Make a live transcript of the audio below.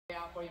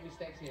out for your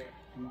mistakes here.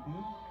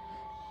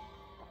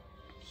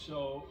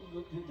 So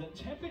the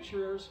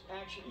temperature's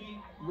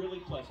actually really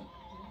pleasant.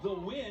 The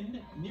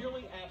wind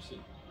nearly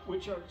absent,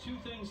 which are two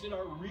things that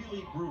are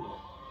really brutal.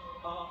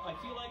 I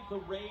feel like the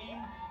rain,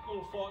 a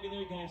little fog in there,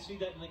 you can see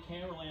that in the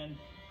cameraland.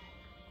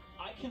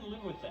 I can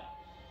live with that.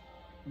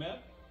 Meb?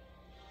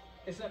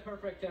 It's a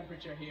perfect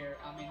temperature here.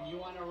 I mean, you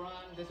want to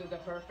run, this is the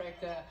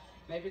perfect,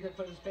 maybe the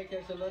first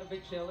spectator is a little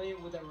bit chilly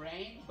with the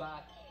rain,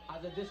 but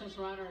as a distance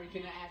runner, you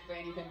couldn't ask for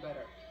anything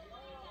better.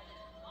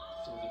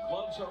 So the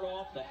gloves are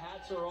off, the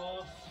hats are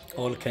off.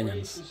 All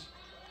Kenyans,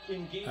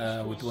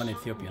 with one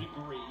Ethiopian.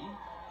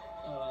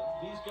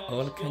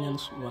 All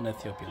Kenyans, one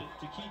Ethiopian.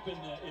 To keep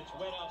it's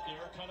wet out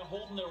there, kind of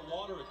holding their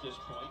water at this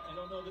point. I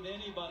don't know that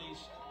anybody's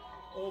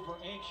over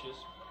anxious,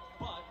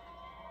 but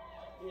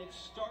it's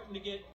starting to get